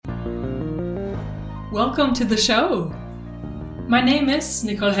Welcome to the show. My name is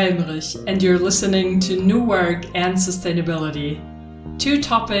Nicole Helmerich, and you're listening to New Work and Sustainability, two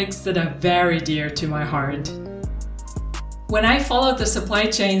topics that are very dear to my heart. When I followed the supply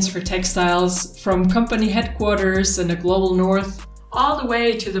chains for textiles from company headquarters in the global north all the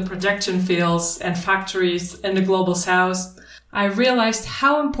way to the production fields and factories in the global south, I realized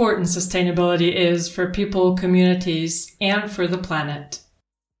how important sustainability is for people, communities, and for the planet.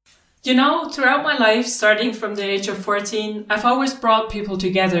 You know, throughout my life, starting from the age of 14, I've always brought people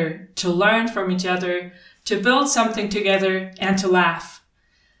together to learn from each other, to build something together, and to laugh.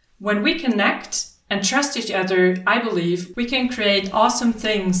 When we connect and trust each other, I believe we can create awesome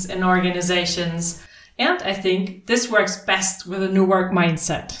things in organizations, and I think this works best with a new work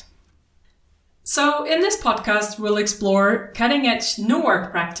mindset. So in this podcast, we'll explore cutting-edge new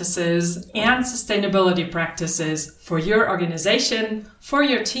work practices and sustainability practices for your organization, for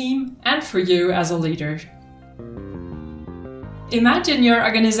your team, and for you as a leader. Imagine your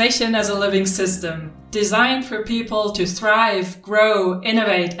organization as a living system, designed for people to thrive, grow,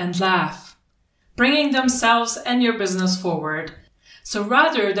 innovate, and laugh, bringing themselves and your business forward. So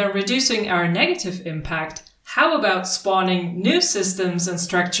rather than reducing our negative impact, how about spawning new systems and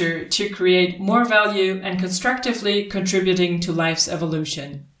structure to create more value and constructively contributing to life's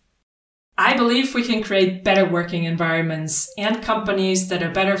evolution? I believe we can create better working environments and companies that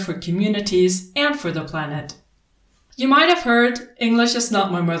are better for communities and for the planet. You might have heard English is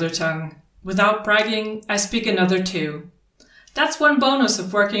not my mother tongue. Without bragging, I speak another two. That's one bonus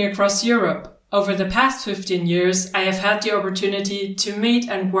of working across Europe. Over the past 15 years, I have had the opportunity to meet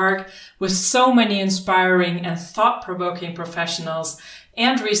and work with so many inspiring and thought-provoking professionals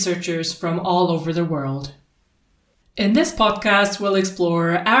and researchers from all over the world. In this podcast, we'll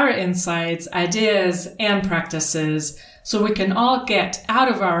explore our insights, ideas, and practices so we can all get out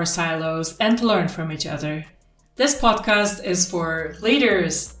of our silos and learn from each other. This podcast is for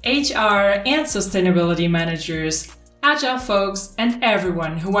leaders, HR, and sustainability managers, agile folks, and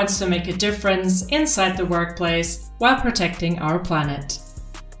everyone who wants to make a difference inside the workplace while protecting our planet.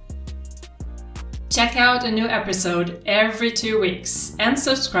 Check out a new episode every 2 weeks and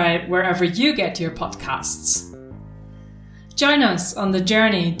subscribe wherever you get your podcasts. Join us on the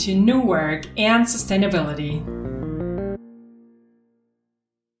journey to new work and sustainability.